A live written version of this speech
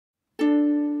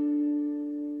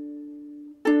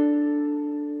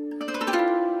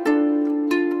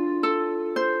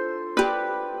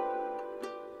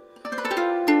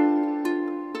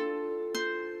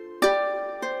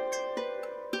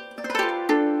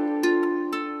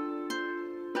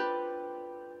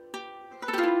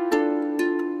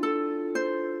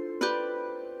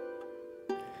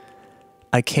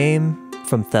I came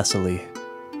from Thessaly,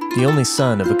 the only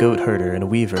son of a goat herder and a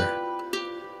weaver.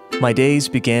 My days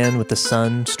began with the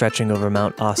sun stretching over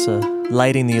Mount Ossa,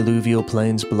 lighting the alluvial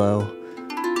plains below,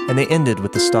 and they ended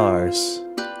with the stars.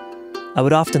 I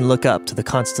would often look up to the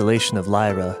constellation of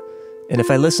Lyra, and if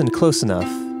I listened close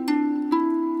enough,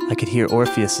 I could hear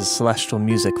Orpheus's celestial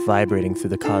music vibrating through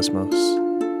the cosmos.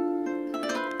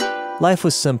 Life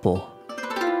was simple.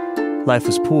 Life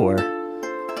was poor,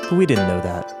 but we didn't know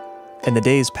that, and the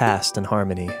days passed in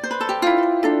harmony.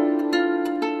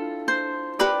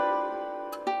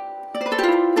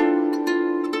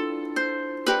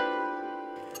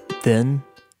 Then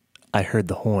I heard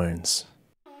the horns.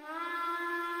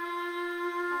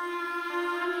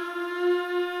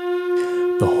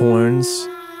 The horns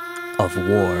of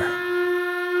war.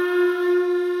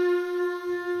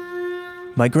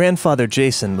 My grandfather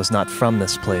Jason was not from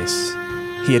this place.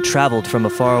 He had traveled from a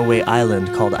faraway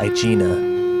island called Aegina,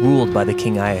 ruled by the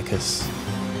king Aeacus.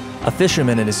 A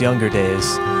fisherman in his younger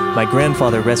days, my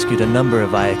grandfather rescued a number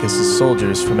of Aeacus'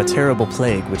 soldiers from a terrible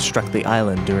plague which struck the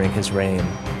island during his reign.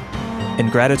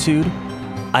 In gratitude,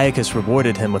 Aeacus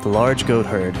rewarded him with a large goat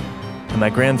herd, and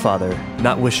my grandfather,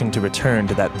 not wishing to return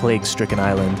to that plague-stricken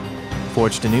island,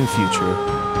 forged a new future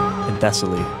in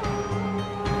Thessaly.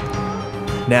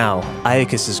 Now,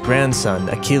 Aeacus' grandson,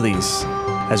 Achilles,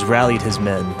 has rallied his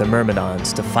men, the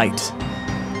Myrmidons, to fight.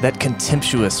 That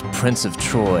contemptuous prince of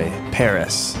Troy,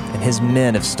 Paris, and his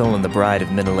men have stolen the bride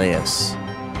of Menelaus.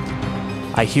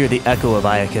 I hear the echo of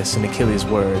Aeacus and Achilles'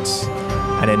 words,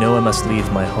 and I know I must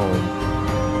leave my home.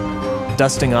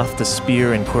 Dusting off the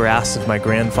spear and cuirass of my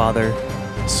grandfather,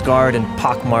 scarred and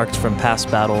pockmarked from past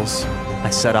battles, I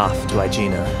set off to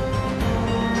Aegina.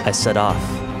 I set off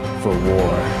for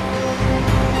war.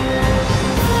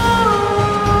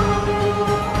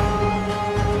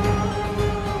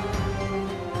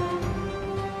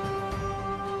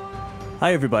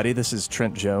 Hi everybody, this is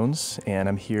Trent Jones, and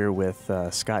I'm here with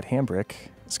Scott Hambrick.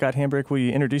 Scott Hambrick, will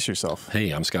you introduce yourself? Hey,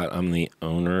 I'm Scott. I'm the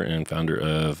owner and founder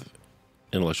of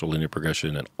Intellectual Linear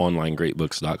Progression at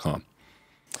onlinegreatbooks.com.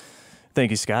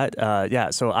 Thank you, Scott.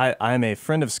 So I'm a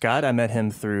friend of Scott. I met him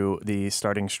through the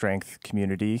Starting Strength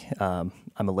community. I'm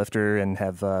a lifter and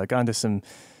have gone to some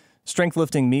strength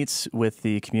lifting meets with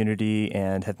the community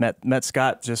and have met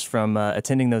Scott just from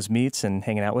attending those meets and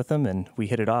hanging out with him. And we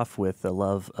hit it off with the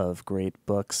love of great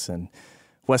books and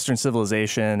Western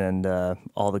civilization and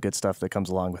all the good stuff that comes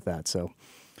along with that. So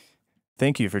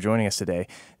thank you for joining us today.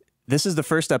 This is the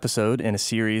first episode in a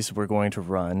series we're going to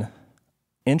run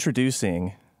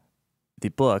introducing the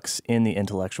books in the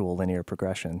intellectual linear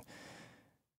progression.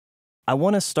 I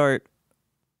want to start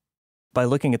by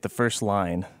looking at the first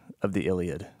line of the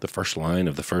Iliad. The first line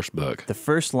of the first book. The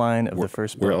first line of the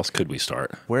first book. Where else could we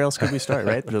start? Where else could we start,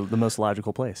 right? The most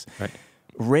logical place. Right.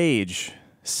 Rage.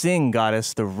 Sing,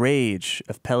 goddess, the rage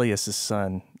of Peleus'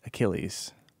 son,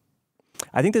 Achilles.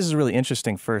 I think this is a really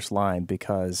interesting first line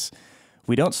because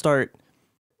we don't start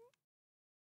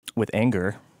with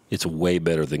anger. It's way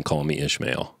better than Call Me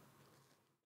Ishmael.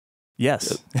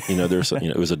 Yes.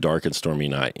 It was a dark and stormy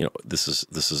night. This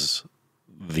is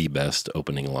the best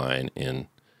opening line in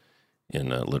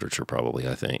literature, probably,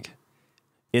 I think.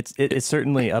 It's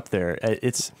certainly up there.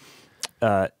 It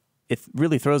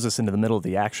really throws us into the middle of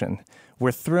the action.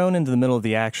 We're thrown into the middle of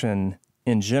the action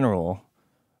in general.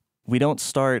 We don't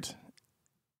start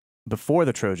before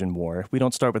the Trojan War. We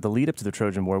don't start with the lead up to the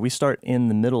Trojan War. We start in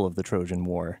the middle of the Trojan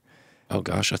War. Oh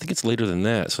gosh, I think it's later than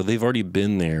that. So they've already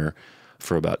been there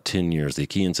for about 10 years. The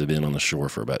Achaeans have been on the shore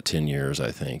for about 10 years,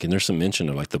 I think. And there's some mention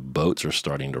of like the boats are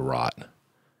starting to rot,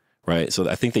 right? So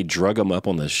I think they drug them up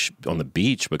on the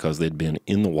beach because they'd been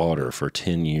in the water for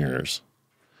 10 years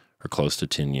or close to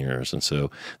 10 years. And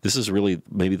so this is really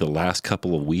maybe the last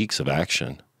couple of weeks of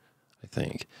action, I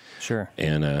think. Sure.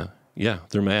 And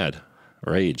they're mad.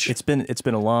 Rage. It's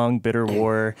been a long, bitter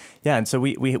war. Yeah, and so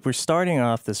we're starting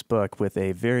off this book with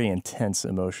a very intense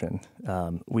emotion.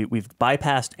 We've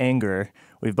bypassed anger,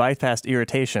 we've bypassed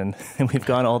irritation, and we've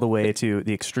gone all the way to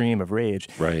the extreme of rage.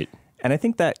 Right. And I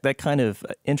think that kind of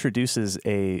introduces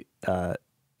a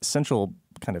central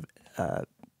kind of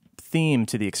theme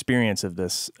to the experience of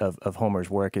of Homer's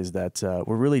work is that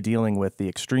we're really dealing with the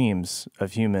extremes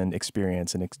of human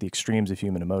experience and the extremes of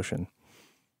human emotion.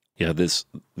 Yeah, these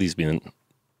men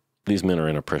are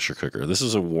in a pressure cooker. This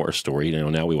is a war story.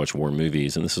 Now we watch war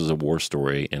movies, and this is a war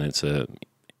story, and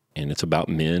it's about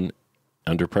men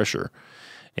under pressure,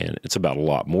 and it's about a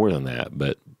lot more than that.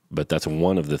 But that's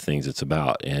one of the things it's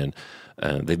about. And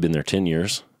they've been there 10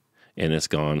 years, and it's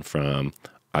gone from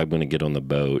I'm going to get on the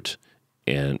boat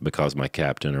and because my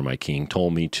captain or my king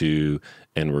told me to,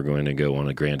 and we're going to go on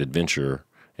a grand adventure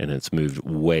and it's moved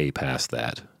way past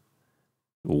that,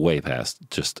 way past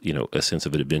just, you know, a sense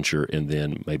of adventure and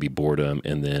then maybe boredom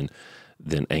and then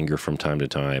anger from time to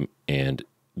time, and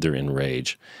they're in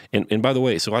rage. And by the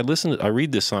way, so I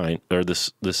read this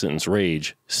sentence,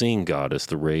 rage, seeing goddess,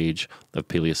 the rage of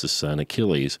Peleus' son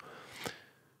Achilles.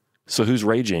 So who's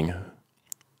raging?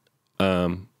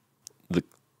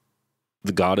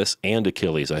 The goddess and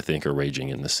Achilles, I think, are raging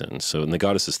in this sentence. So, and the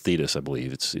goddess is Thetis, I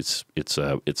believe.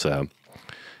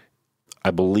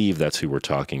 I believe that's who we're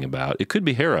talking about. It could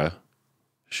be Hera.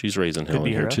 She's raising hell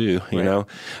in here too, you know.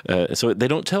 So they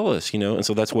don't tell us, you know. And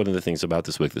so that's one of the things about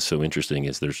this book that's so interesting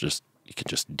is you can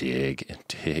just dig and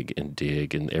dig and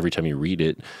dig, and every time you read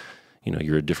it, you know,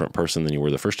 you're a different person than you were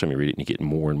the first time you read it, and you get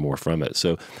more and more from it.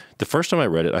 So the first time I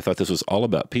read it, I thought this was all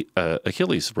about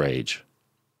Achilles' rage.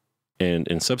 And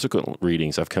in subsequent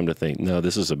readings, I've come to think, no,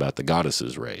 this is about the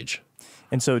goddess's rage.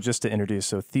 And so just to introduce,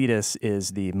 so Thetis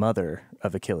is the mother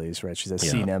of Achilles, right? She's a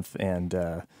sea nymph, and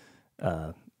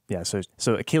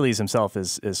so Achilles himself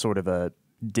is sort of a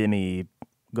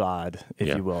demi-god,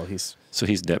 if you will. He's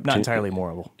Neptune, not entirely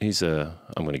moral. He's I'm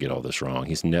going to get all this wrong.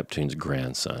 He's Neptune's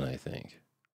grandson, I think.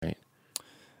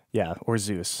 Yeah, or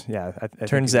Zeus. Yeah.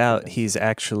 Turns out he's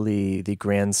actually the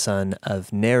grandson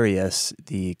of Nereus,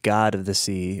 the god of the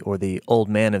sea, or the old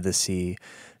man of the sea,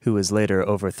 who was later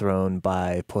overthrown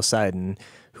by Poseidon,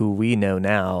 who we know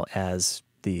now as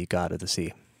the god of the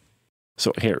sea.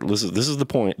 So here, this is the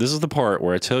point. This is the part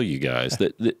where I tell you guys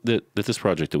that this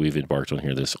project that we've embarked on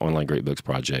here, this online Great Books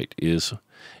project, it's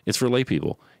for lay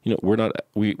people. You know,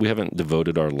 we haven't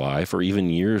devoted our life or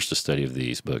even years to study of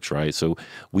these books, right? So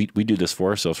we do this for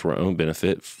ourselves, for our own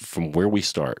benefit, from where we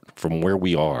start, from where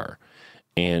we are,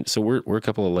 and so we're a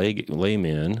couple of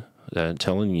laymen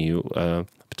telling you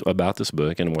about this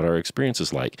book and what our experience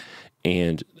is like,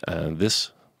 and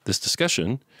this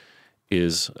discussion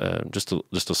is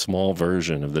just a small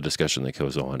version of the discussion that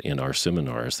goes on in our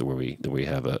seminars, where we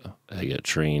have a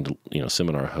trained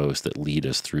seminar host that lead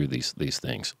us through these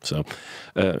things. So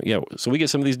so we get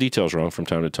some of these details wrong from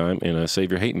time to time, and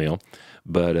save your hate mail,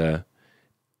 but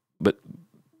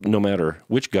no matter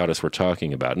which goddess we're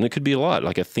talking about, and it could be a lot.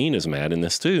 Like Athena's mad in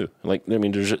this too. Like, I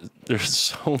mean, there's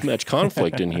so much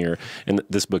conflict in here, and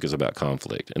this book is about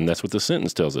conflict, and that's what the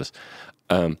sentence tells us.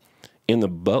 In the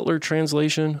Butler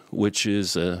translation, which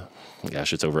is,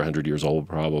 it's over 100 years old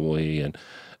probably, and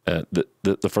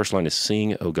the first line is,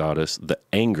 "Sing, O goddess, the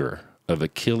anger of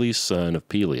Achilles, son of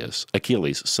Peleus."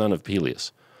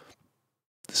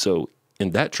 So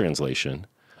in that translation,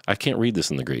 I can't read this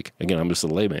in the Greek. Again, I'm just a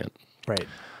layman. Right.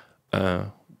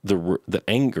 The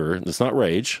anger, it's not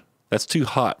rage. That's too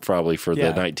hot probably for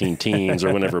the 19 teens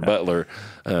or whenever Butler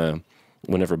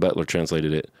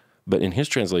translated it. But in his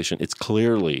translation, it's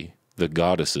clearly the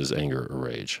goddess's anger or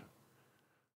rage.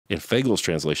 In Fagel's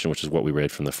translation, which is what we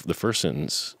read from the first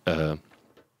sentence,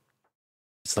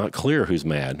 it's not clear who's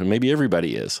mad. Maybe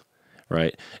everybody is,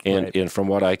 right? And from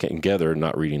what I can gather,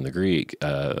 not reading the Greek,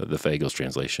 the Fagel's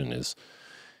translation is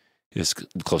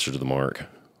closer to the mark.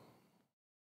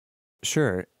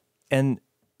 Sure. And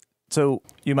so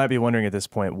you might be wondering at this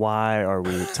point, why are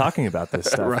we talking about this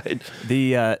stuff? Right.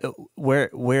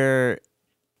 Where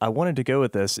I wanted to go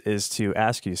with this is to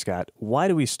ask you, Scott, why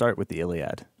do we start with the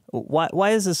Iliad? Why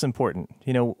is this important?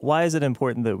 You know, why is it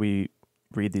important that we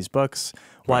read these books?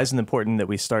 Why is it important that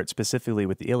we start specifically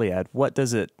with the Iliad? How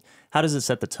does it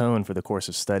set the tone for the course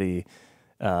of study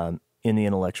in the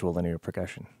intellectual linear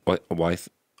progression?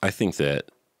 I think that,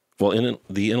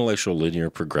 the intellectual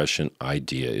linear progression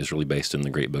idea is really based in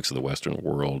the Great Books of the Western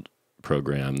World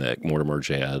program that Mortimer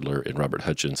J. Adler and Robert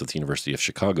Hutchins at the University of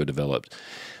Chicago developed.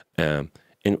 And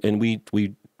we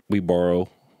borrow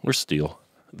or steal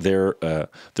their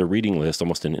reading list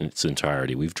almost in its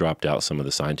entirety. We've dropped out some of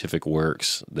the scientific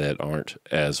works that aren't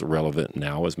as relevant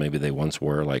now as maybe they once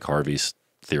were, like Harvey's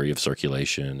theory of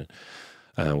circulation.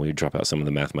 We drop out some of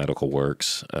the mathematical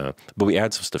works, but we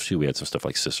add some stuff too. We add some stuff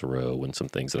like Cicero and some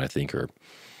things that I think are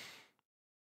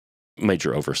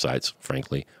major oversights,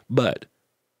 frankly. But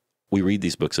we read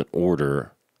these books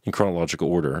in chronological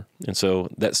order, and so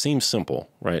that seems simple,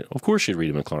 right? Of course you'd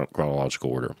read them in chronological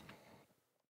order.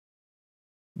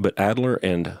 But Adler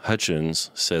and Hutchins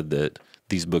said that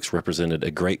these books represented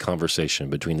a great conversation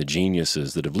between the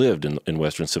geniuses that have lived in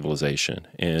Western civilization,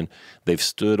 and they've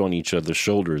stood on each other's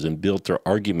shoulders and built their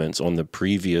arguments on the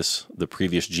previous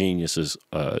geniuses'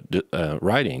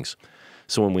 writings.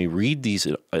 So when we read these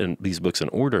books in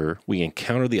order, we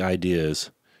encounter the ideas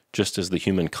just as the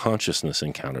human consciousness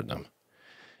encountered them.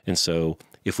 And so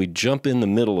if we jump in the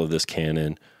middle of this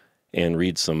canon and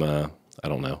read some,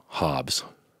 Hobbes,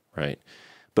 right?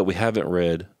 But we haven't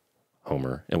read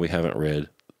Homer, and we haven't read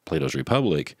Plato's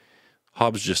Republic,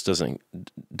 Hobbes just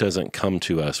doesn't come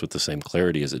to us with the same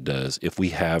clarity as it does if we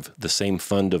have the same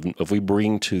if we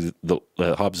bring to the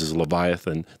Hobbes's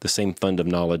Leviathan the same fund of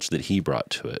knowledge that he brought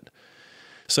to it.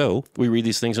 So we read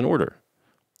these things in order,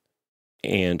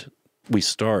 and we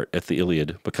start at the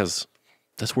Iliad because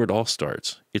that's where it all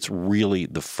starts. It's really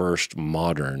the first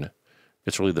modern.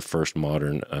 It's really the first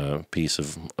modern piece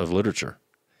of literature,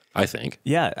 I think.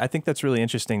 Yeah, I think that's really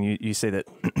interesting. You say that.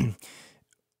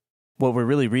 What we're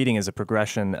really reading is a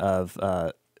progression of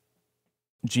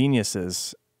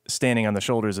geniuses standing on the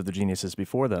shoulders of the geniuses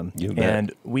before them. You bet.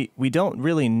 And we don't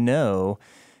really know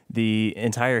the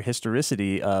entire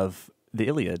historicity of the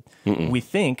Iliad. Mm-mm. We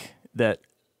think that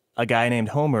a guy named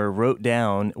Homer wrote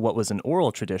down what was an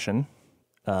oral tradition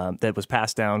that was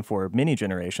passed down for many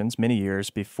generations, many years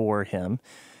before him.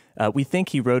 We think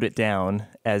he wrote it down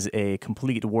as a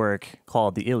complete work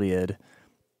called the Iliad,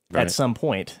 right, at some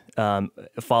point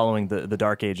following the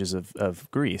dark ages of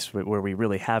Greece, where we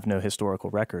really have no historical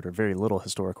record or very little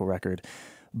historical record.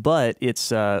 But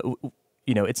it's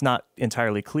it's not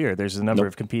entirely clear. There's a number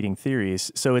of competing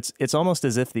theories. So it's almost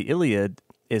as if the Iliad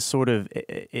is sort of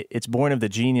it's born of the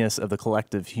genius of the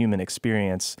collective human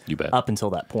experience up until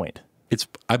that point.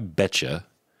 I betcha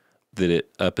that it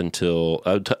up until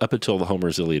the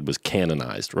Homer's Iliad was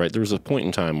canonized, right? There was a point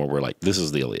in time where we're like, this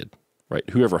is the Iliad. Right,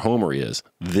 whoever Homer is,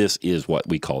 this is what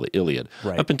we call the Iliad.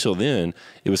 Right. Up until then,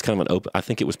 it was kind of an open. I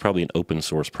think it was probably an open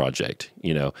source project.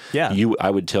 Yeah. I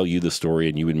would tell you the story,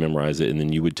 and you would memorize it, and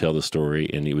then you would tell the story,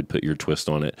 and you would put your twist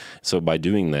on it. So by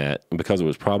doing that, because it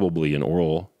was probably a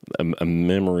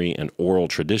memory and oral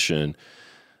tradition,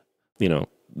 the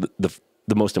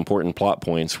most important plot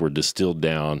points were distilled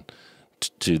down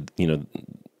to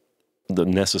the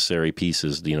necessary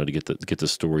pieces, to get the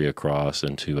story across,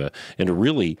 and to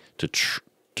really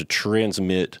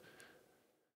transmit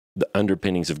the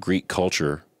underpinnings of Greek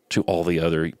culture to all the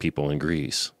other people in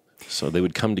Greece. So they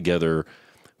would come together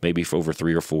maybe for over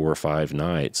 3 or 4 or 5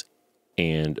 nights,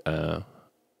 and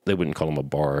they wouldn't call him a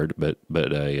bard, but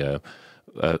a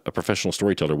professional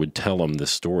storyteller would tell them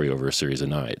this story over a series of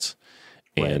nights.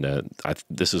 Right. And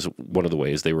this is one of the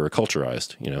ways they were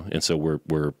acculturized, and so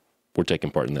we're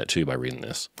taking part in that too by reading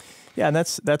this. Yeah, and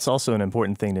that's also an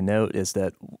important thing to note, is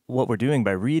that what we're doing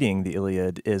by reading the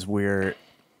Iliad is we're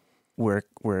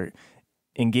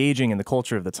engaging in the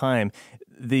culture of the time.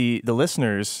 The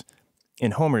listeners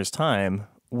in Homer's time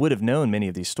would have known many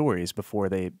of these stories before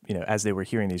they, as they were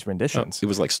hearing these renditions. It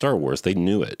was like Star Wars. They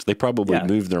knew it. They probably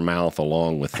moved their mouth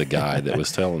along with the guy that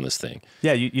was telling this thing.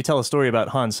 Yeah, you tell a story about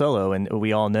Han Solo, and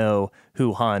we all know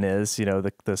who Han is,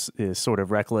 this is sort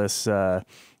of reckless, scruffy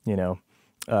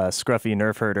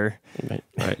nerf herder. Right.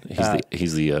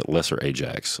 He's the lesser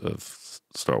Ajax of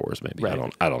Star Wars, maybe. Right.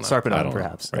 I don't know. Sarpedon,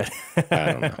 perhaps. Right.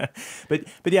 I don't know.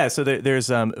 But yeah, so there's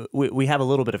we have a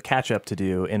little bit of catch up to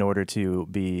do in order to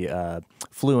be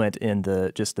fluent in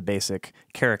the basic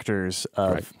characters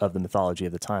of the mythology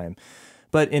of the time.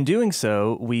 But in doing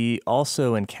so, we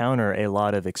also encounter a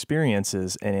lot of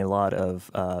experiences and a lot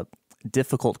of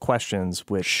difficult questions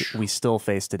which we still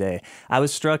face today. I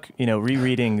was struck,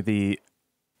 rereading the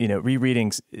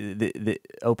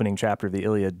opening chapter of the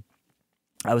Iliad.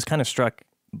 I was kind of struck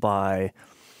by.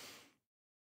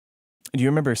 Do you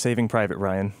remember Saving Private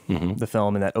Ryan, the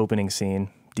film, in that opening scene,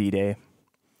 D-Day?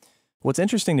 What's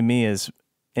interesting to me is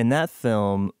in that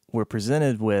film, we're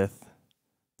presented with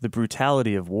the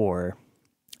brutality of war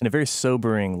in a very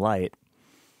sobering light.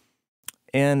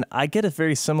 And I get a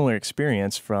very similar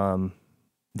experience from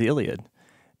the Iliad.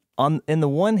 In the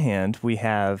one hand, we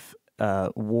have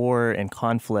war and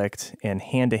conflict and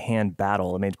hand-to-hand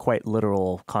battle. I mean, quite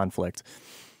literal conflict.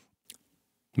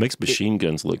 Makes machine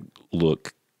guns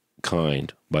look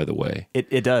kind, by the way.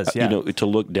 It does, yeah. To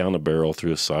look down a barrel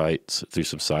through some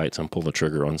sights and pull the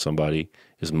trigger on somebody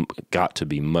has got to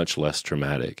be much less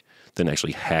traumatic than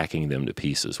actually hacking them to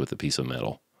pieces with a piece of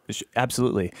metal.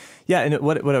 Absolutely. Yeah, and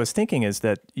what I was thinking is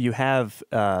that you have,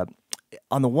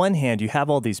 on the one hand, you have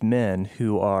all these men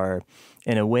who are,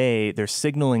 in a way, they're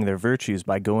signaling their virtues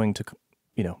by going to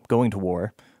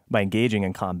war, by engaging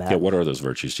in combat. Yeah, what are those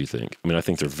virtues, do you think? I mean, I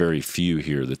think there are very few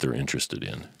here that they're interested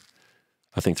in.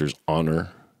 I think there's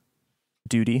honor.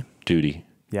 Duty.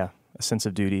 Yeah, a sense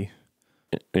of duty.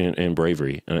 And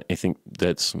bravery. And I think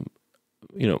that's,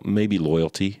 maybe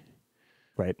loyalty.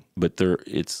 Right. But they're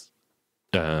very,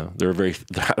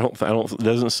 there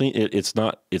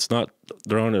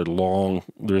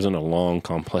isn't a long,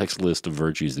 complex list of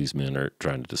virtues these men are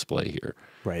trying to display here.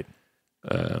 Right.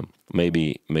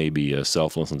 Maybe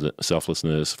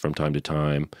selflessness from time to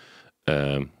time.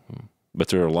 But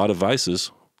there are a lot of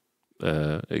vices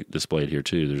displayed here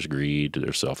too. There's greed,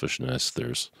 there's selfishness,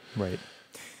 there's right.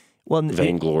 Well,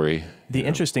 vainglory. The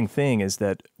interesting thing is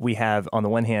that we have, on the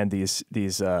one hand, these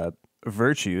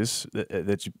virtues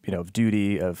that of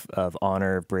duty, of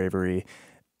honor, bravery,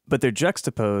 but they're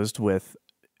juxtaposed with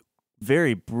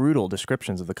very brutal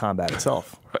descriptions of the combat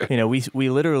itself. Right. We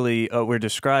literally we're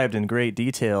described in great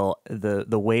detail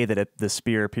the way that the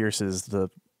spear pierces the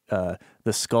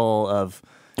skull of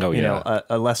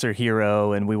a lesser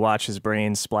hero, and we watch his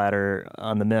brains splatter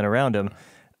on the men around him.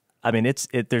 I mean,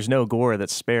 there's no gore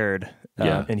that's spared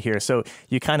in here. So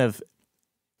you kind of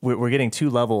we're getting two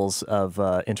levels of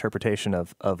interpretation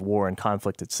of war and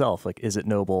conflict itself. Like, is it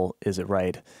noble? Is it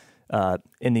right?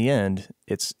 In the end,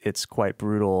 it's quite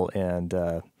brutal, and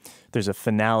there's a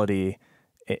finality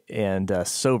and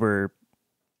sober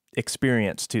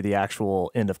experience to the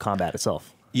actual end of combat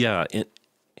itself. Yeah, and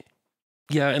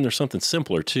there's something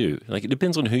simpler too. Like, it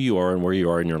depends on who you are and where you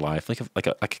are in your life. I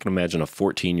can imagine a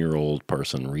 14-year-old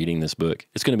person reading this book.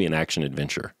 It's going to be an action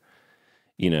adventure.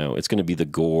 It's going to be the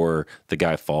gore. The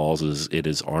guy falls as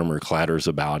his armor clatters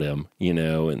about him.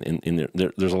 And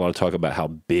there's a lot of talk about how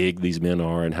big these men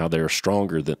are and how they're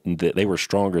stronger than they were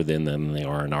stronger than they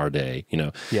are in our day.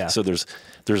 Yeah. So there's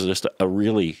just a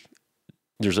really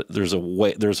there's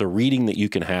a reading that you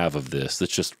can have of this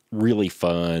that's just really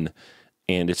fun.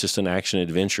 And it's just an action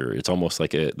adventure. It's almost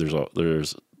like you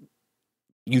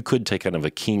could take kind of a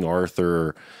King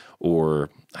Arthur or,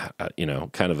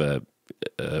 kind of a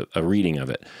reading of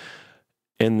it.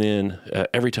 And then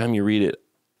every time you read it,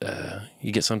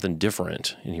 you get something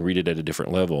different, and you read it at a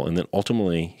different level. And then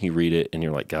ultimately you read it and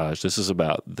you're like, gosh, this is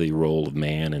about the role of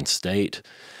man and state.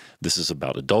 This is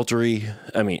about adultery.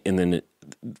 I mean, and then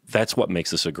that's what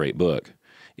makes this a great book,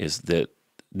 is that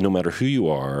no matter who you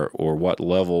are or what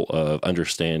level of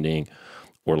understanding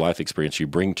or life experience you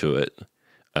bring to it,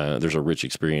 there's a rich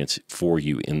experience for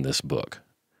you in this book.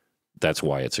 That's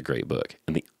why it's a great book.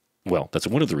 And that's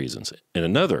one of the reasons. And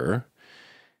another,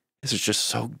 this is just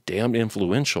so damned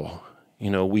influential.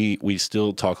 We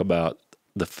still talk about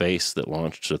the face that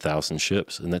launched 1,000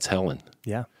 ships, and that's Helen.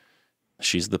 Yeah.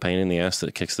 She's the pain in the ass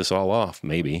that kicks this all off,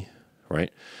 maybe,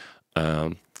 right?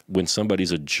 When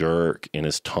somebody's a jerk and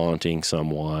is taunting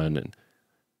someone, and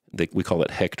we call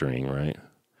it hectoring, right?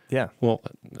 Yeah. Well,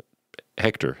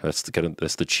 Hector, that's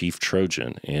the chief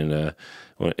Trojan, and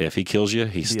if he kills you,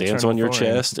 he stands on your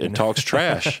chest and talks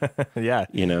trash. Yeah.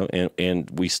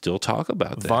 And we still talk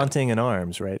about that. Vaunting in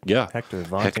arms, right? Yeah.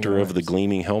 Hector of the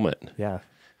gleaming helmet. Yeah.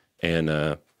 And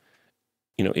as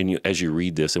you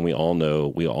read this, and we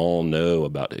all know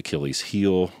about Achilles'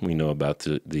 heel. We know about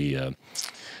the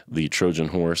Trojan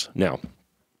horse. Now,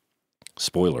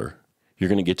 spoiler, you're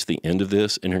going to get to the end of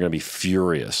this and you're going to be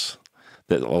furious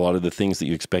that a lot of the things that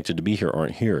you expected to be here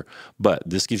aren't here. But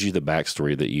this gives you the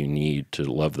backstory that you need to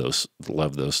love those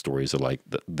stories, like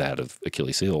that of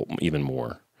Achilles' heel even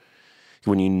more.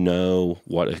 When you know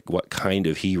what kind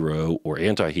of hero or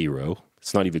anti-hero,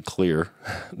 it's not even clear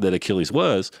that Achilles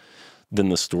was, then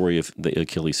the story of the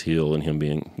Achilles' heel and him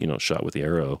being shot with the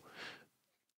arrow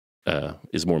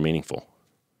is more meaningful.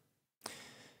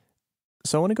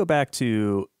 So I want to go back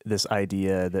to this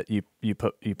idea that you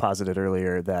posited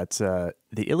earlier, that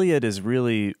the Iliad is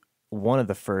really one of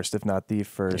the first, if not the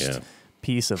first,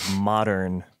 piece of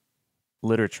modern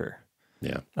literature.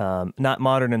 Yeah. Not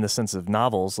modern in the sense of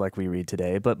novels like we read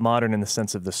today, but modern in the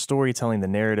sense of the storytelling, the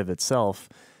narrative itself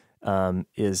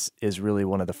is really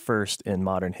one of the first in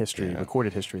modern history,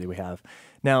 recorded history that we have.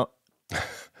 Now,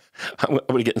 I'm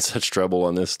going to get in such trouble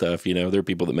on this stuff. There are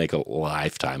people that make a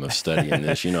lifetime of studying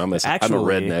this. I'm a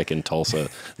redneck in Tulsa.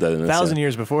 1,000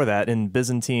 years before that, in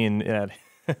Byzantine.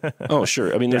 Oh,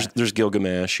 sure. I mean, there's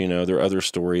Gilgamesh. There are other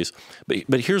stories.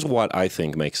 But here's what I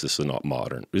think makes this not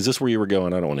modern. Is this where you were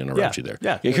going? I don't want to interrupt you there.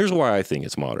 Yeah. Here's why I think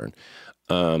it's modern.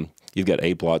 You've got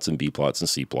A plots and B plots and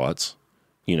C plots.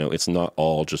 It's not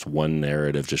all just one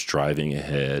narrative just driving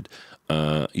ahead.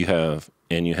 You have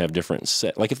different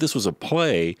set. Like if this was a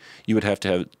play, you would have to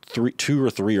have 2 or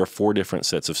 3 or 4 different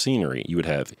sets of scenery. You would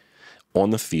have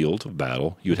on the field of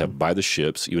battle, you would have by the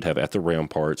ships, you would have at the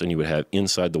ramparts, and you would have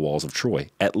inside the walls of Troy.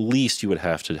 At least you would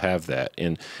have to have that.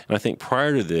 And I think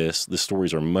prior to this, the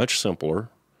stories are much simpler.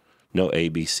 No A,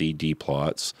 B, C, D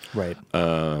plots. Right.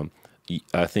 I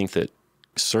think that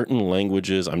certain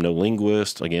languages, I'm no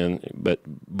linguist again, but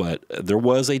there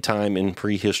was a time in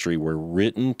prehistory where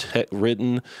written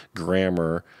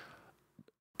grammar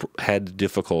had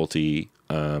difficulty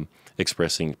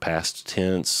expressing past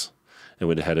tense. It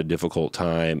would have had a difficult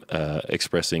time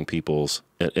expressing people's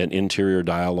an interior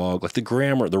dialogue. Like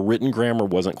the written grammar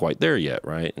wasn't quite there yet,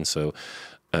 right? And so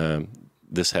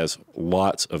this has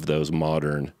lots of those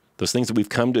modern those things that we've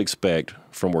come to expect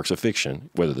from works of fiction,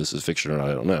 whether this is fiction or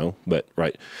not, I don't know, but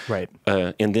right.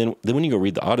 And then when you go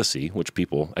read the Odyssey, which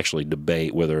people actually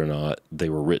debate whether or not they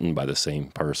were written by the same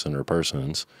person or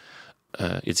persons,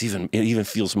 it even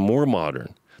feels more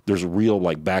modern. There's real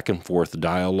like back and forth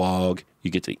dialogue.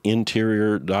 You get the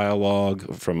interior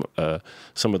dialogue from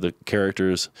some of the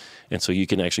characters, and so you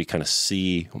can actually kind of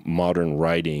see modern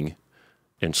writing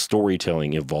and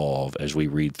storytelling evolve as we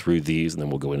read through these, and then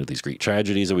we'll go into these Greek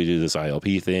tragedies, and we do this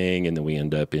ILP thing, and then we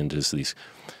end up into these,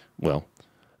 well,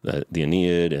 the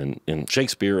Aeneid and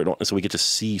Shakespeare, and so we get to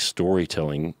see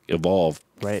storytelling evolve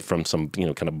from some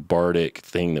kind of bardic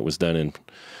thing that was done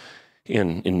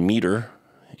in meter,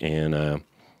 and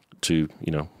to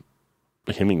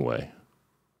Hemingway,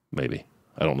 maybe,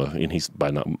 I don't know, and he's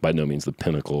by no means the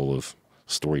pinnacle of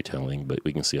storytelling, but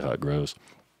we can see how it grows.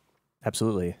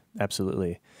 Absolutely.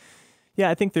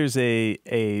 Yeah, I think there's there's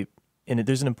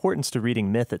an importance to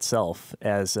reading myth itself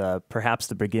as perhaps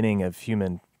the beginning of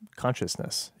human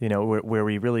consciousness, where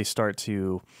we really start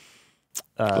to...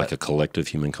 like a collective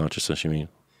human consciousness, you mean?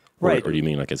 Right. Or do you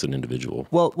mean like as an individual?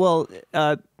 Well,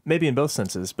 maybe in both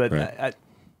senses, but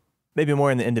maybe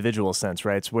more in the individual sense,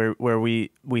 right? It's where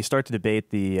we start to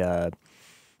debate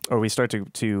or we start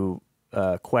to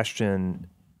question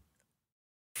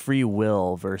free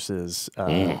will versus,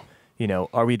 are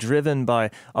we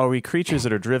creatures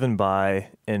that are driven by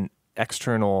an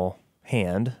external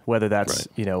hand, whether that's,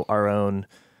 our own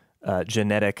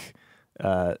genetically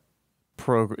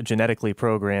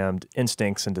programmed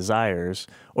instincts and desires,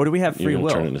 or do we have free will? You're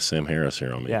turning into Sam Harris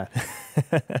here on me. Yeah.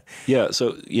 Yeah.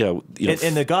 So,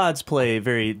 and the gods play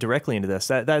very directly into this.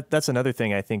 That's another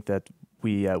thing I think that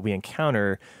we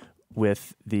encounter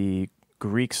with the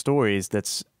Greek stories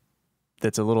that's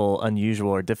a little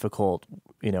unusual or difficult,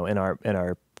 in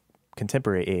our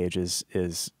contemporary age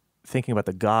is thinking about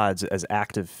the gods as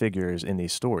active figures in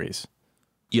these stories.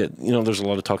 Yeah, there's a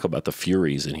lot of talk about the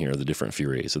Furies in here, the different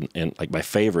Furies, and like my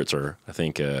favorites are, I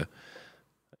think,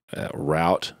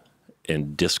 Rout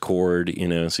and Discord.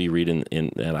 So you read and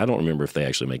I don't remember if they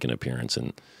actually make an appearance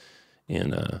in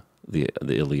the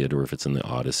Iliad or if it's in the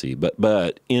Odyssey,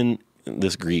 but in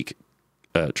this Greek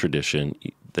tradition,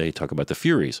 they talk about the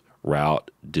Furies. Rout,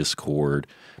 Discord,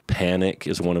 Panic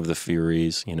is one of the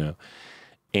Furies,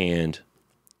 and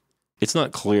it's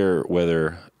not clear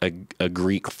whether a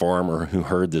Greek farmer who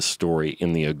heard this story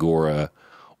in the Agora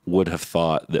would have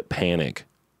thought that Panic,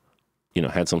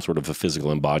 had some sort of a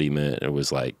physical embodiment. It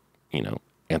was like,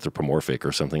 anthropomorphic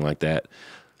or something like that.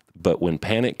 But when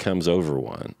Panic comes over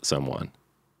someone,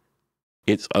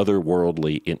 it's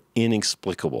otherworldly and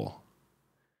inexplicable.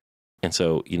 And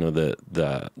so,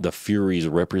 the Furies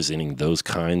representing those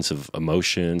kinds of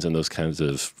emotions and those kinds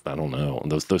of, I don't know,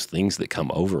 those things that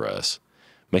come over us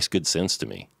makes good sense to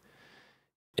me.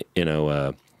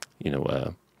 Let's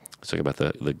talk about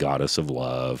the goddess of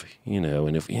love,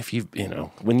 and if you've,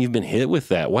 when you've been hit with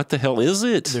that, what the hell is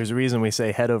it? There's a reason we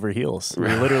say head over heels. We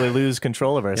literally lose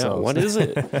control of ourselves. Yeah, what is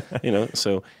it?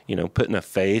 So, putting a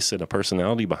face and a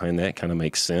personality behind that kind of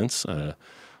makes sense.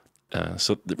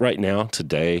 So right now,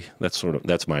 today,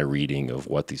 that's my reading of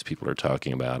what these people are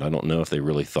talking about. I don't know if they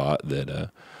really thought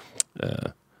that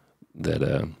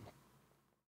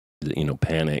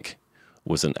Panic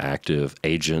was an active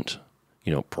agent,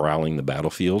 prowling the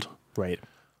battlefield, right?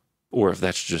 Or if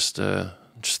that's just the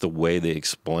way they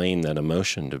explain that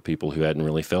emotion to people who hadn't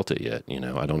really felt it yet.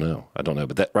 I don't know.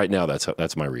 But that right now,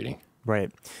 that's my reading.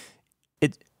 Right.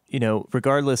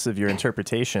 Regardless of your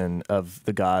interpretation of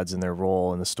the gods and their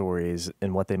role in the stories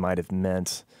and what they might have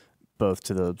meant, both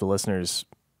to the listeners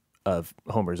of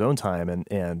Homer's own time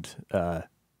and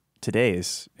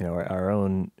today's, our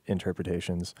own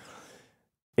interpretations,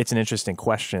 it's an interesting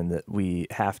question that we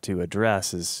have to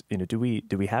address: is do we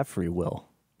have free will?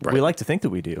 Right. We like to think that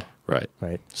we do. Right.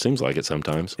 Seems like it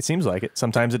sometimes. It seems like it.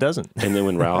 Sometimes it doesn't. And then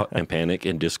when Rout and Panic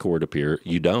and Discord appear,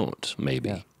 you don't. Maybe.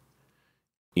 Yeah.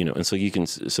 And so you can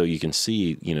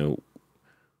see,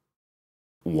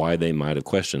 why they might have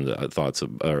questioned the thoughts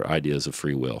of or ideas of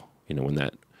free will. When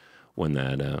that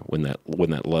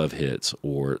love hits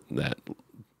or that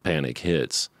panic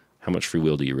hits, how much free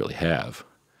will do you really have?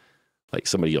 Like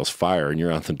somebody yells fire and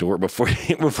you're out the door before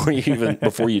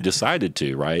you decided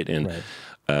to, right? And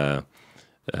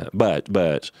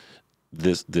but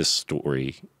this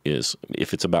story is,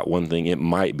 if it's about one thing, it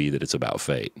might be that it's about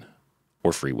fate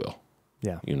or free will.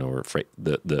 Yeah. Or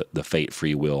the fate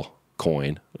free will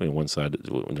coin. One side,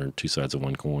 there are two sides of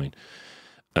one coin.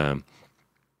 And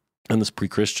this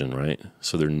pre-Christian, right?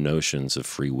 So their notions of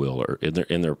free will are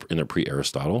in their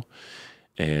pre-Aristotle,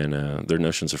 And their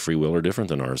notions of free will are different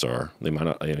than ours are. They might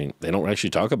not, I mean, they don't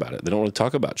actually talk about it. They don't really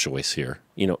talk about choice here.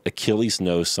 You know, Achilles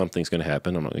knows something's going to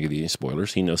happen. I'm not going to give you any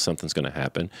spoilers. He knows something's going to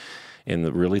happen.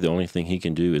 And really the only thing he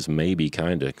can do is maybe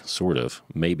kind of, sort of,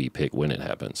 maybe pick when it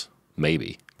happens.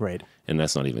 Maybe. Right. And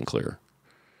that's not even clear.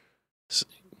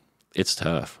 It's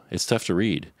tough. It's tough to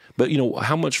read. But, you know,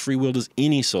 how much free will does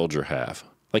any soldier have?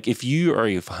 Like, if you are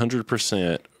a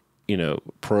 100%, you know,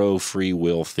 pro free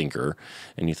will thinker,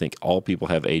 and you think all people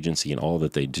have agency in all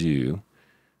that they do,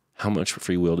 how much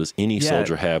free will does any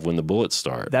soldier have when the bullets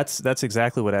start? That's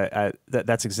exactly what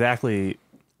that's exactly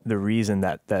the reason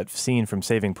that scene from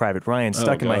Saving Private Ryan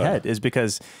stuck in my head, is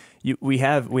because we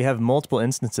have multiple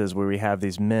instances where we have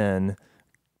these men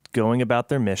going about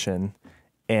their mission,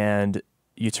 and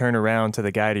you turn around to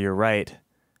the guy to your right,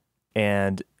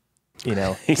 and you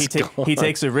know, he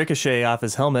takes a ricochet off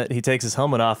his helmet. He takes his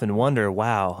helmet off and wonder,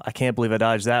 wow, I can't believe I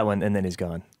dodged that one. And then he's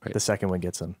gone. Right. The second one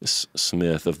gets him.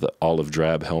 Smith of the olive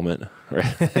drab helmet,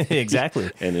 right? Exactly.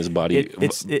 And his body.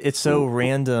 It's so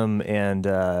random and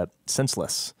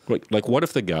senseless. Like what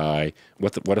if the guy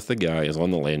is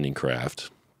on the landing craft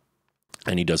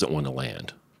and he doesn't want to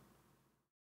land?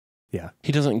 Yeah,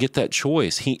 he doesn't get that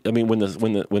choice. I mean, when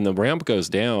the ramp goes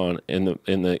down and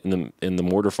the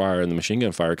mortar fire and the machine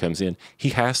gun fire comes in,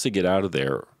 he has to get out of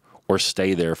there or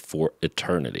stay there for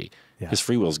eternity. Yeah. His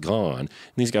free will's gone. And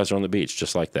these guys are on the beach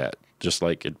just like that, just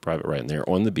like in Private Ryan. They're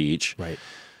on the beach, right?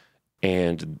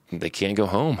 And they can't go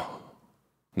home.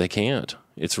 They can't.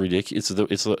 It's ridiculous.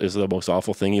 It's the most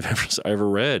awful thing you've ever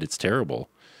read. It's terrible.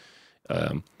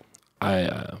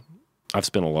 I've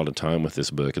spent a lot of time with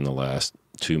this book in the last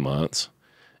 2 months,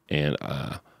 and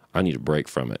I need a break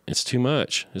from it. It's too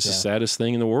much. It's the saddest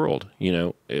thing in the world. You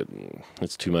know,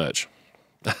 it's too much.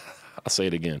 I'll say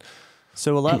it again.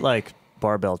 So a lot like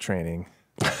barbell training.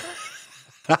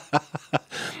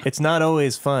 It's not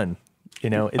always fun.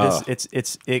 You know,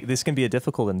 this can be a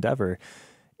difficult endeavor,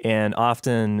 and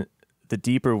often the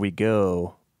deeper we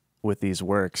go with these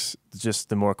works, just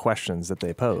the more questions that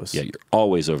they pose. Yeah, you're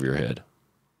always over your head.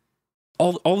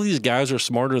 All these guys are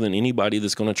smarter than anybody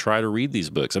that's going to try to read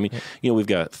these books. I mean, you know, we've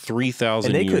got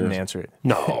 3,000 years. And they couldn't answer it.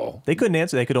 No. They couldn't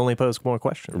answer. They could only pose more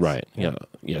questions. Right. Yeah.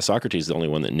 Yeah. Socrates is the only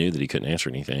one that knew that he couldn't answer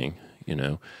anything, you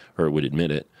know, or would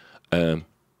admit it.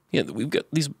 Yeah, we've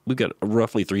got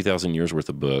roughly 3,000 years worth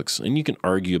of books, and you can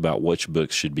argue about which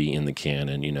books should be in the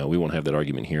canon. You know, we won't have that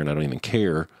argument here, and I don't even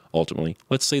care, ultimately.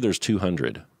 Let's say there's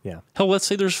 200. Yeah. Hell, let's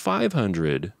say there's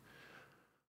 500.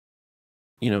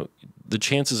 You know, the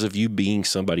chances of you being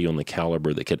somebody on the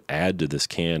caliber that could add to this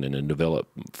canon and develop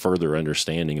further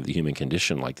understanding of the human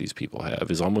condition like these people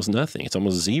have is almost nothing. It's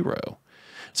almost zero.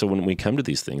 So when we come to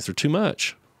these things, they're too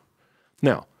much.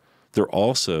 Now, they're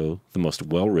also the most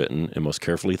well-written and most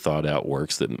carefully thought-out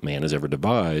works that man has ever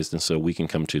devised, and so we can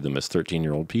come to them as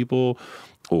 13-year-old people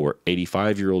or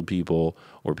 85-year-old people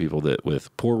or people that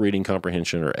with poor reading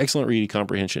comprehension or excellent reading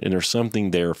comprehension, and there's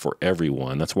something there for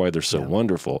everyone. That's why they're so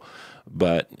wonderful.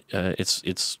 But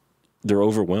they're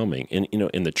overwhelming, and you know,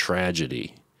 and the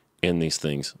tragedy in these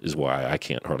things is why I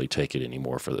can't hardly take it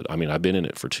anymore. I mean, I've been in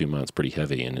it for 2 months, pretty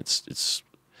heavy, and it's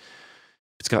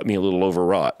got me a little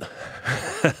overwrought.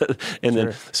 And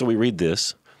then so we read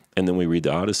this, and then we read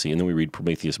the Odyssey, and then we read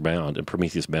Prometheus Bound, and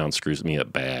Prometheus Bound screws me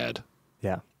up bad.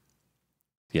 Yeah.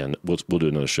 Yeah, and we'll do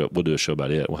another show. We'll do a show about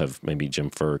it. We'll have maybe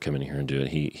Jim Furr come in here and do it.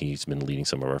 He's been leading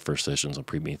some of our first sessions on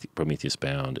Prometheus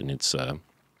Bound, and it's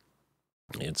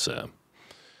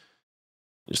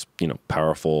just, you know,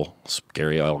 powerful,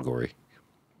 scary allegory.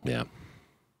 Yeah,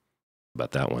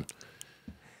 about that one.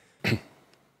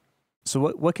 So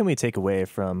what can we take away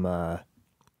from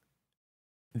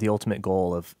the ultimate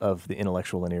goal of the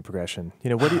intellectual linear progression? You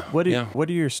know, what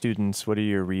are your students? What are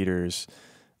your readers?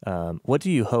 What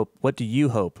do you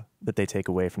hope that they take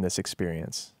away from this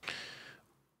experience?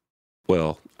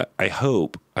 Well, I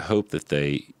hope that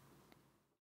they.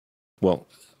 Well,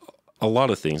 a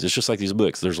lot of things. It's just like these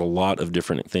books. There's a lot of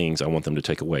different things I want them to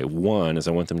take away. One is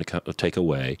I want them to take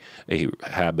away a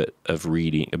habit of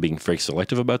reading, of being very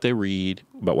selective about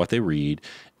what they read,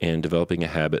 and developing a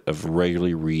habit of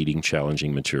regularly reading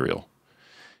challenging material.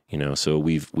 You know, so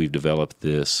we've developed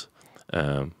this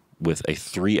with a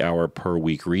 3-hour per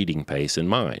week reading pace in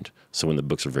mind. So when the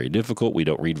books are very difficult, we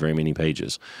don't read very many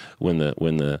pages. When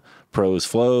the prose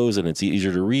flows and it's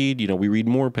easier to read, you know, we read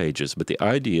more pages. But the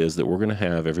idea is that we're going to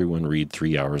have everyone read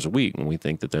 3 hours a week, and we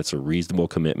think that that's a reasonable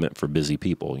commitment for busy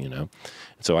people, you know.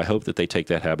 And so I hope that they take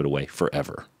that habit away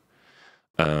forever.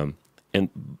 But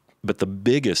the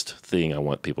biggest thing I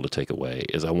want people to take away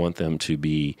is I want them to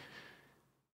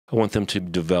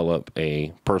develop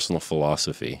a personal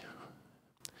philosophy.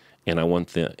 and I want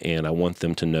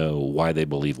them to know why they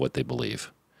believe what they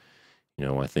believe.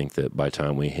 I think that by the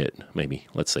time we hit maybe,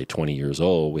 let's say 20 years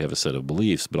old, we have a set of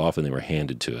beliefs, but often they were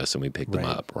handed to us and we picked them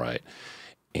up, right?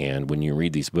 And when you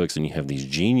read these books and you have these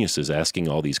geniuses asking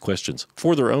all these questions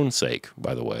for their own sake,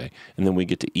 by the way, and then we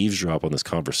get to eavesdrop on this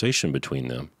conversation between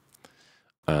them,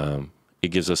 it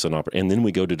gives us an opportunity. And then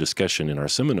we go to discussion in our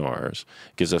seminars.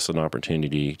 It gives us an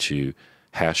opportunity to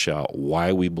hash out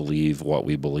why we believe what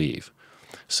we believe.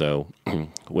 So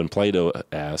when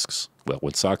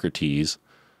when Socrates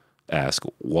ask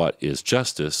what is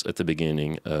justice at the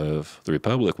beginning of the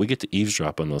Republic, we get to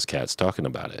eavesdrop on those cats talking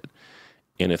about it.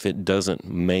 And if it doesn't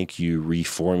make you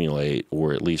reformulate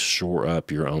or at least shore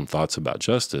up your own thoughts about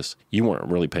justice, you weren't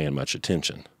really paying much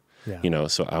attention. Yeah.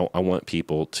 So I want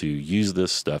people to use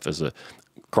this stuff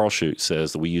Carl Schutz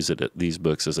says that we use these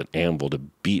books as an anvil to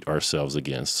beat ourselves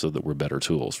against so that we're better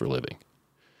tools for living.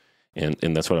 And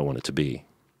that's what I want it to be.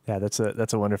 Yeah, that's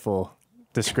a wonderful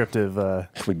descriptive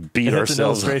we beat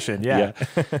ourselves. An illustration. Yeah.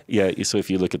 Yeah. So if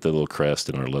you look at the little crest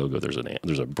in our logo,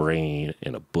 there's a brain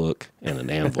and a book and an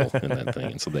anvil in that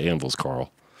thing. And so the anvil's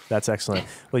Carl. That's excellent.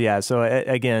 Well, yeah. So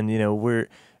again, you're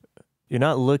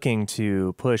not looking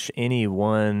to push any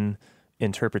one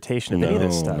interpretation of any of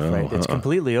this stuff, right? It's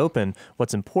completely open.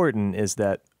 What's important is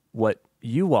that what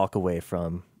you walk away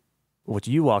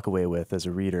with as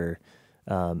a reader,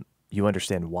 you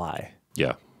understand why.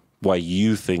 Yeah. Why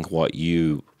you think what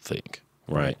you think,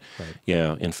 right?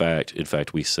 Yeah. In fact,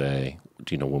 we say,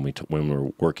 when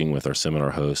we're working with our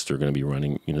seminar hosts, they're going to be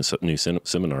running, new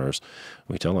seminars.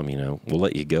 We tell them, we'll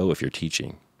let you go if you're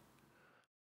teaching.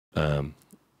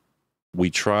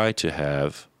 We try to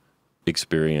have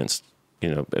experienced,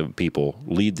 people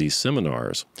lead these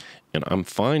seminars, and I'm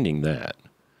finding that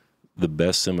the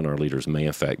best seminar leaders may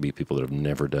in fact be people that have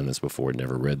never done this before,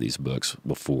 never read these books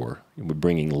before. We're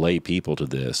bringing lay people to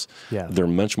this. Yeah. They're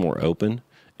much more open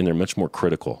and they're much more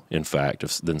critical, in fact,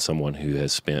 than someone who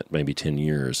has spent maybe 10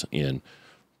 years in,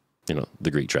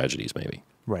 the Greek tragedies maybe.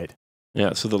 Right.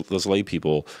 Yeah, so those lay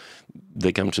people,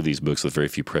 they come to these books with very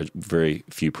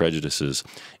few prejudices,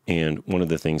 and one of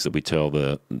the things that we tell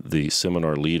the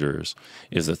seminar leaders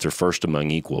is that they're first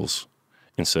among equals.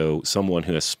 And so someone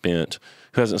who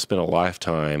hasn't spent a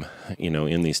lifetime,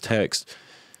 in these texts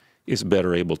is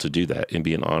better able to do that and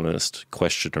be an honest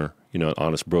questioner, an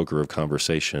honest broker of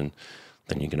conversation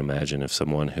than you can imagine if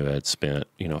someone who had spent,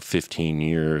 15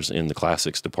 years in the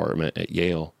classics department at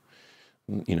Yale,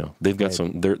 they've got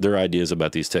their ideas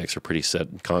about these texts are pretty set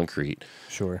in concrete.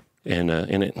 Sure. And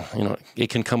it, it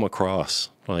can come across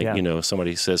like,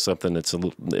 somebody says something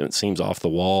it seems off the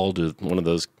wall to one of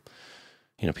those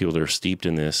people that are steeped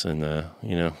in this, and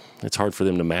it's hard for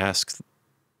them to mask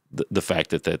the fact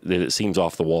that it seems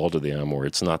off the wall to them, or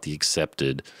it's not the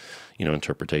accepted,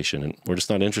 interpretation, and we're just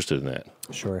not interested in that.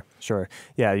 Sure.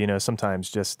 Yeah, sometimes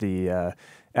just the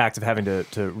act of having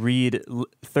to read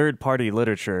third-party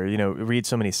literature, read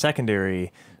so many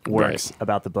secondary works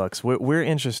about the books. We're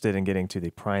interested in getting to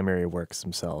the primary works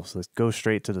themselves. Let's go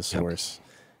straight to the source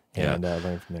and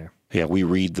learn from there. Yeah, we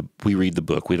read the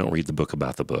book. We don't read the book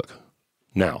about the book.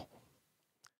 Now,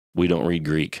 we don't read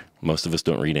Greek. Most of us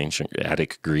don't read ancient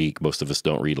Attic Greek. Most of us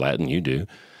don't read Latin. You do.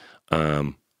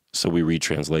 So we read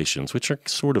translations, which are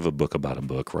sort of a book about a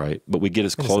book, right? But we get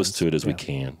as close to it as we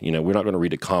can. We're not going to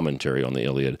read a commentary on the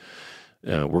Iliad.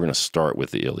 We're going to start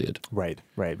with the Iliad. Right.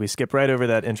 We skip right over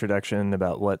that introduction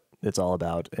about what it's all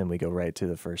about, and we go right to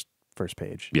the first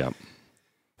page. Yeah.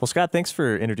 Well, Scott, thanks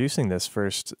for introducing this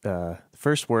first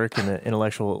work in the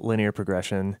intellectual linear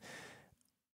progression.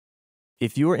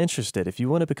 If you are interested, if you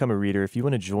want to become a reader, if you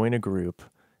want to join a group,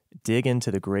 dig into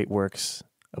the great works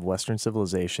of Western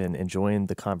civilization and join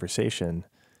the conversation,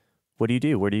 what do you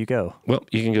do? Where do you go? Well,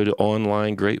 you can go to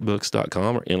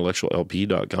onlinegreatbooks.com or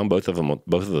intellectuallp.com. Both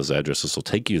of those addresses will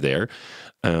take you there.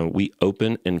 We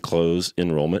open and close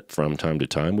enrollment from time to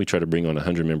time. We try to bring on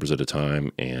 100 members at a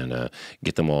time and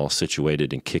get them all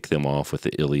situated and kick them off with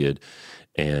the Iliad.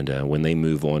 And when they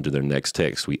move on to their next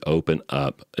text, we open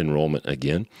up enrollment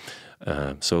again.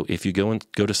 So if you go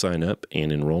to sign up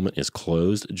and enrollment is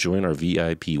closed, join our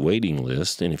VIP waiting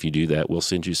list. And if you do that, we'll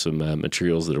send you some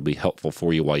materials that will be helpful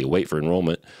for you while you wait for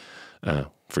enrollment.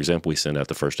 For example, we send out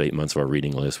the first 8 months of our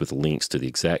reading list with links to the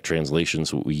exact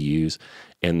translations that we use.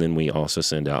 And then we also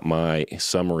send out my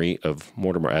summary of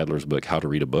Mortimer Adler's book, How to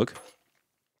Read a Book.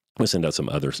 We send out some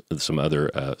other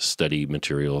study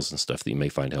materials and stuff that you may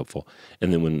find helpful.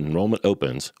 And then when enrollment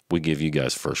opens, we give you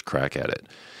guys first crack at it.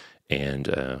 And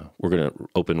we're going to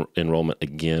open enrollment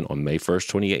again on May 1st,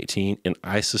 2018, and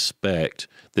I suspect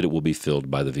that it will be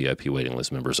filled by the VIP waiting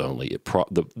list members only.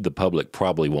 The public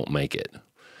probably won't make it.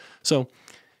 So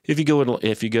If you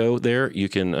go there, you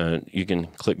can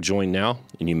click join now,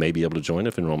 and you may be able to join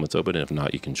if enrollment's open. And if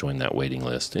not, you can join that waiting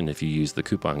list. And if you use the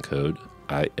coupon code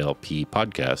ILP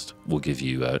podcast, we'll give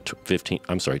you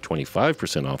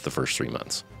 25% off the first 3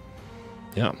 months.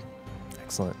 Yeah.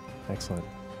 Excellent.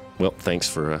 Well, thanks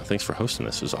for hosting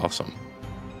this. It was awesome.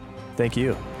 Thank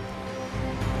you.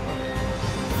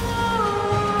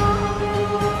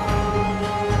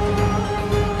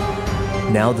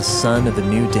 Now the sun of the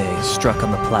new day struck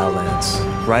on the plowlands,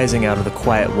 rising out of the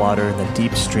quiet water in the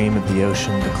deep stream of the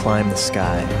ocean to climb the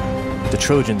sky. The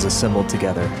Trojans assembled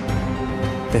together.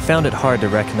 They found it hard to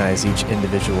recognize each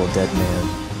individual dead man,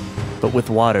 but with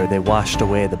water they washed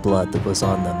away the blood that was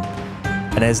on them,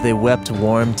 and as they wept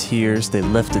warm tears, they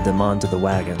lifted them onto the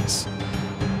wagons.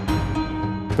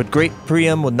 But great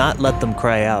Priam would not let them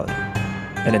cry out,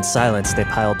 and in silence they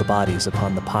piled the bodies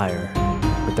upon the pyre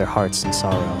with their hearts in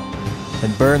sorrow,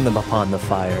 and burned them upon the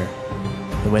fire,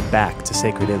 and went back to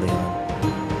sacred Iliad.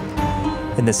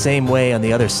 In the same way, on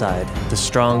the other side, the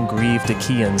strong, grieved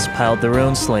Achaeans piled their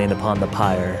own slain upon the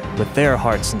pyre, with their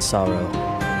hearts in sorrow,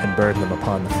 and burned them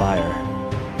upon the fire,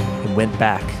 and went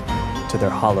back to their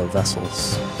hollow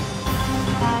vessels.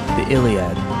 The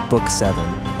Iliad, Book 7,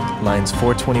 lines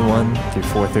 421 through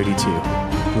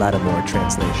 432, Lattimore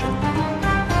translation.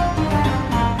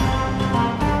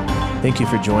 Thank you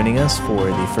for joining us for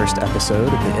the first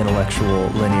episode of the Intellectual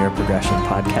Linear Progression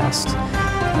podcast.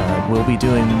 We'll be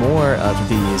doing more of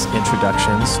these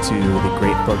introductions to the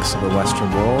great books of the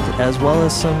Western world, as well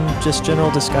as some just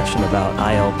general discussion about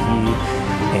ILP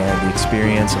and the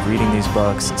experience of reading these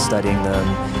books and studying them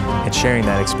and sharing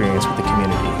that experience with the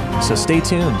community. So stay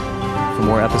tuned for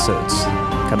more episodes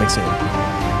coming soon.